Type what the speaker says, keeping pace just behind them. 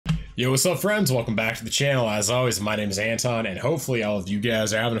Yo, what's up, friends? Welcome back to the channel. As always, my name is Anton, and hopefully all of you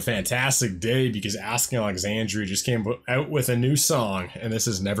guys are having a fantastic day because Asking Alexandria just came out with a new song, and this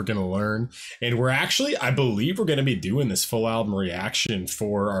is Never Gonna Learn. And we're actually, I believe we're going to be doing this full album reaction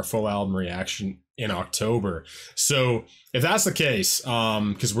for our full album reaction in October. So if that's the case,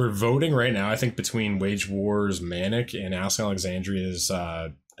 because we're voting right now, I think between Wage War's Manic and Asking Alexandria's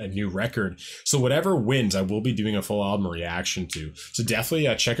a new record, so whatever wins I will be doing a full album reaction to. So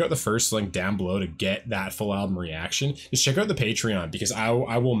definitely check out the first link down below to get that full album reaction. Just check out the Patreon because I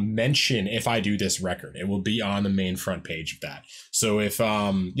will mention if I do this record, it will be on the main front page of that. So if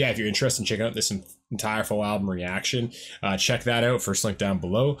if you're interested in checking out this entire full album reaction, check that out, first link down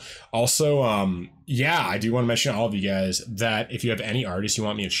below. Also, I do want to mention to all of you guys that if you have any artists you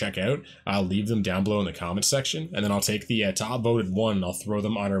want me to check out, I'll leave them down below in the comments section, and then I'll take the top voted one and I'll throw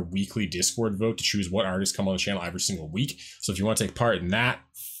them on our weekly Discord vote to choose what artists come on the channel every single week. So if you want to take part in that,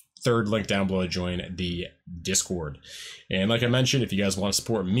 third link down below to join the Discord. And like I mentioned, if you guys want to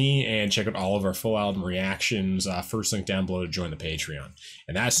support me and check out all of our full album reactions, first link down below to join the Patreon.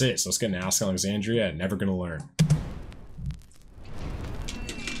 And that's it. So let's get into Asking Alexandria and Never Gonna Learn.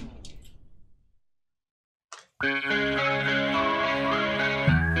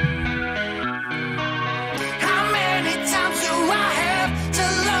 How many times do I have to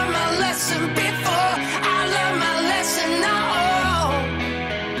learn my lesson before I learn my lesson now?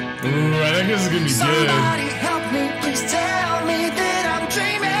 Ooh, I think this is gonna be Somebody good. help me, please tell me that I'm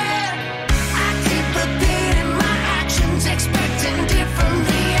dreaming. I keep repeating my actions, expecting different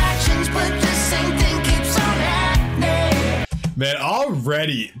reactions, but the same thing keeps on happening. Man,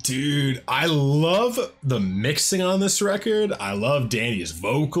 already, dude, I love the mixing on this record. I love Danny's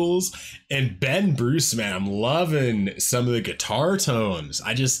vocals, and Ben Bruce, man, I'm loving some of the guitar tones.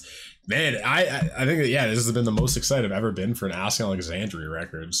 I think that, yeah, this has been the most excited I've ever been for an Asking Alexandria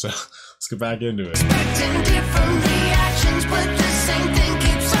record. So let's get back into it. Expecting different reactions, but the same thing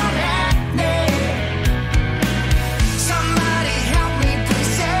keeps on happening. Somebody help me,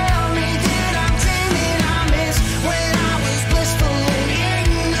 please tell me that I'm dreaming. I miss when I was blissful and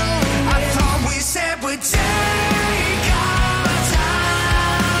ignorant. I thought we said we'd take our time.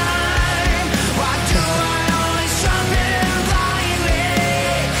 Why do I always jump in blindly?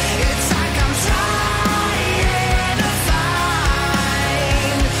 It's like I'm trying to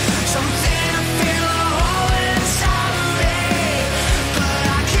find something to fill a hole inside of me, but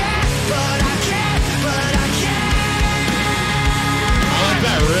I can't, but I can't, but I can't. I like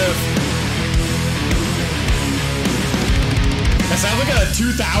that riff. That sounds like a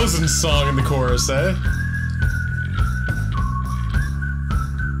 2000 song in the chorus, eh?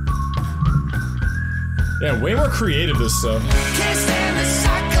 Yeah, way more creative this stuff. Can't stand the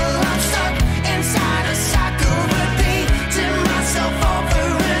cycle, I'm stuck inside a cycle, repeating myself over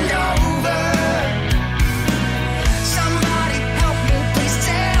and over. Somebody help me, please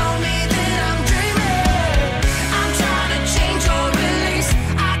tell me that I'm dreaming. I'm trying to change or release.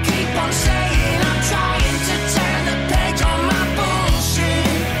 I keep on saying I'm trying to turn the page on my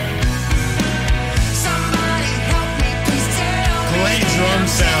bullshit. Somebody help me, please tell me. Great drum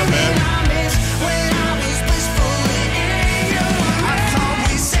sound, man.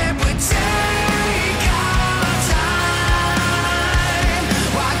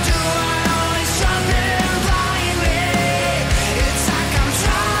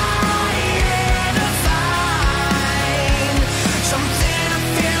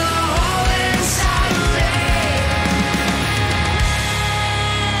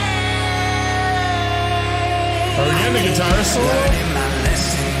 Are we getting the guitar solo? Learning my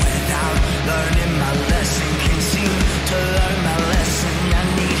lesson without learning my lesson. Can't seem to learn my lesson. I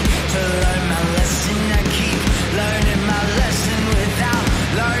need to learn my lesson. I keep learning my lesson without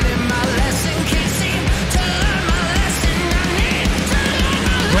learning my lesson. Can't seem to learn my lesson. I need to learn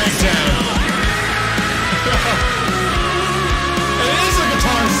my Breakdown. It is a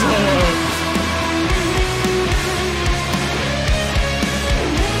guitar solo.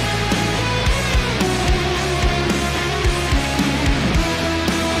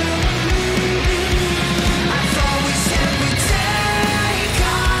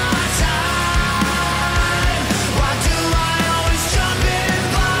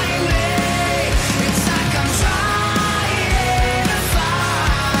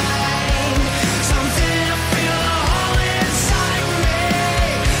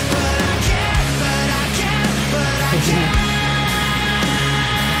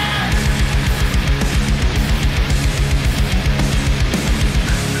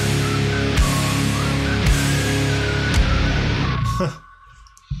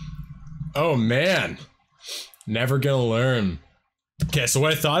 Oh man, Never Gonna Learn. Okay, so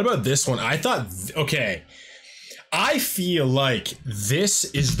what I thought about this one, I thought, okay, I feel like this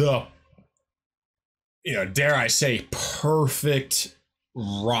is the, you know, dare I say, perfect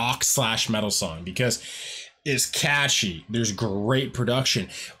rock slash metal song, because it's catchy, there's great production,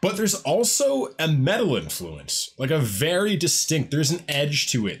 but there's also a metal influence, like a very distinct, there's an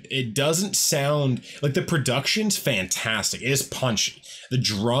edge to it. It doesn't sound like, the production's fantastic, it is punchy, the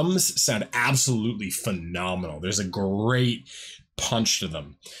drums sound absolutely phenomenal, there's a great punch to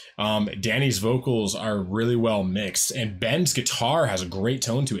them. Danny's vocals are really well mixed, and Ben's guitar has a great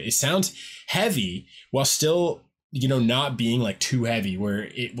tone to it. It sounds heavy while still, you know, not being like too heavy where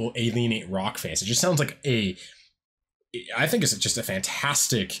it will alienate rock fans. It just sounds like I think it's just a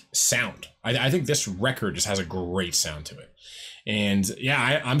fantastic sound. I think this record just has a great sound to it. And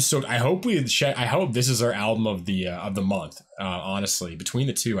yeah, I'm stoked. I hope this is our album of the month. Honestly, between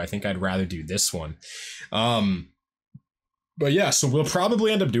the two, I think I'd rather do this one. But yeah, so we'll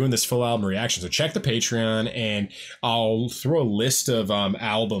probably end up doing this full album reaction. So check the Patreon, and I'll throw a list of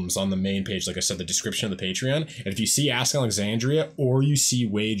albums on the main page. Like I said, the description of the Patreon. And if you see Ask Alexandria or you see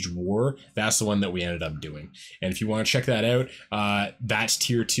Wage War, that's the one that we ended up doing. And if you want to check that out, that's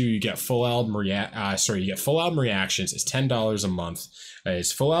tier 2. You get full album you get full album reactions. It's $10 a month.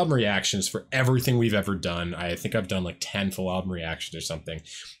 It's full album reactions for everything we've ever done. I think I've done like 10 full album reactions or something.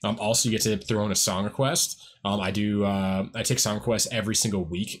 Also, you get to throw in a song request. I take song requests every single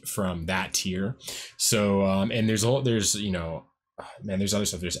week from that tier. So, and there's you know, man, there's other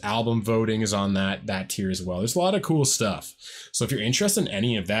stuff. There's album voting is on that tier as well. There's a lot of cool stuff. So if you're interested in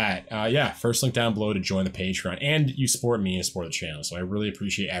any of that, yeah, first link down below to join the Patreon, and you support me and support the channel. So I really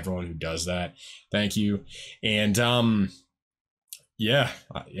appreciate everyone who does that. Thank you. And, yeah,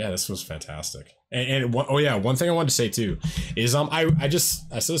 this was fantastic. And one thing I wanted to say too is I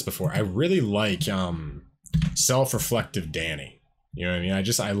said this before. I really like self-reflective Danny. You know what I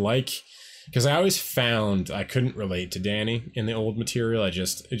mean? I like, because I always found I couldn't relate to Danny in the old material. It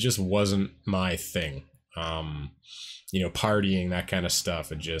just wasn't my thing. You know, partying, that kind of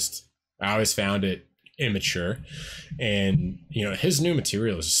stuff. I always found it immature, and you know, his new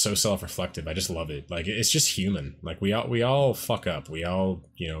material is so self-reflective. I just love it. Like, it's just human. Like, we all fuck up, we all,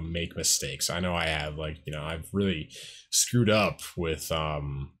 you know, make mistakes. I know I have, like, you know, I've really screwed up with a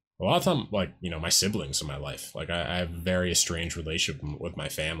lot of time, like, you know, my siblings in my life. Like, I have a very estranged relationship with my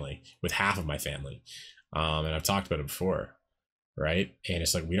family, with half of my family, and I've talked about it before, right? And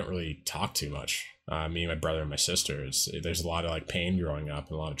it's like, we don't really talk too much, me and my brother and my sister. There's a lot of like pain growing up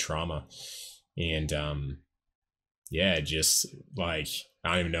and a lot of trauma. And yeah, just like, I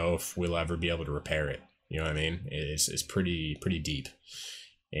don't even know if we'll ever be able to repair it. You know what I mean? It's pretty deep.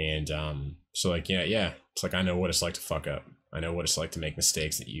 And so like, yeah, it's like, I know what it's like to fuck up. I know what it's like to make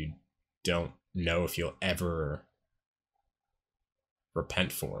mistakes that you don't know if you'll ever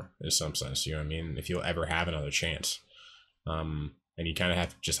repent for, in some sense. You know what I mean? If you'll ever have another chance. And you kind of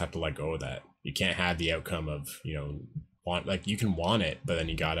have to let go of that. You can't have the outcome of, you know, you can want it, but then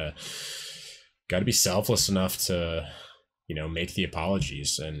you gotta be selfless enough to, you know, make the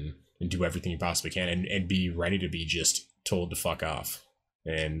apologies and do everything you possibly can, and be ready to be just told to fuck off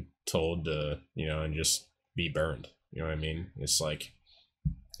and told to, you know, and just be burned. You know what I mean? It's like,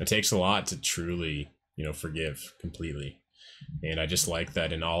 it takes a lot to truly, you know, forgive completely. And I just like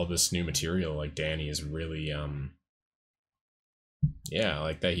that in all of this new material, like, Danny is really, yeah, I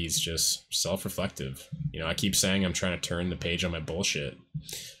like that he's just self-reflective. You know, I keep saying I'm trying to turn the page on my bullshit.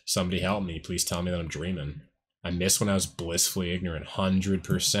 Somebody help me. Please tell me that I'm dreaming. I miss when I was blissfully ignorant.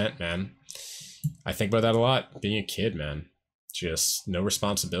 100%, man. I think about that a lot. Being a kid, man. Just no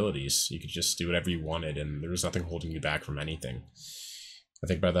responsibilities. You could just do whatever you wanted, and there was nothing holding you back from anything. I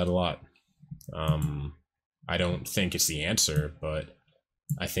think about that a lot. I don't think it's the answer, but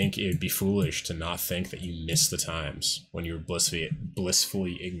I think it would be foolish to not think that you missed the times when you were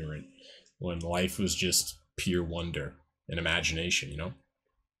blissfully ignorant, when life was just pure wonder and imagination, you know?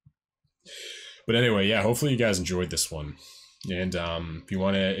 But anyway, yeah, hopefully you guys enjoyed this one. And if you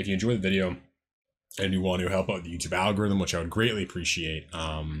enjoyed the video and you want to help out the YouTube algorithm, which I would greatly appreciate,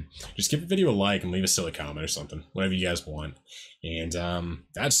 just give the video a like and leave a silly comment or something, whatever you guys want. And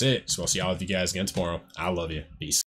that's it. So I'll see all of you guys again tomorrow. I love you. Peace.